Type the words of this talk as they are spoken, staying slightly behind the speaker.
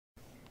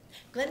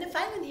Glenda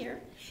Feilen here.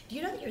 Do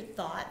you know that your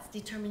thoughts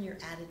determine your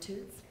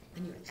attitudes,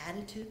 and your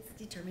attitudes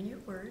determine your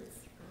words?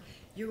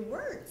 Your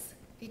words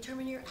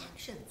determine your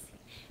actions,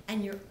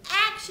 and your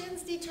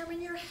actions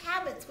determine your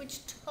habits,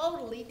 which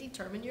totally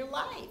determine your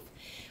life.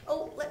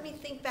 Oh, let me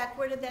think back.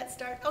 Where did that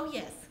start? Oh,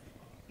 yes,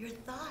 your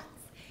thoughts.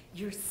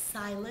 Your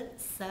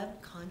silent,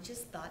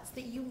 subconscious thoughts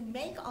that you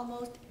make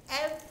almost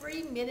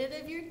every minute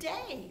of your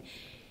day.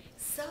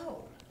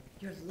 So,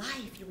 your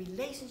life, your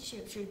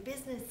relationships, your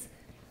business,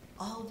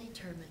 all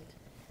determined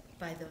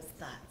by those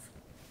thoughts.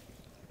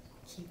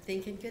 Keep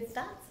thinking good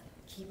thoughts,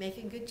 keep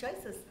making good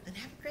choices, and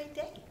have a great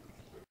day.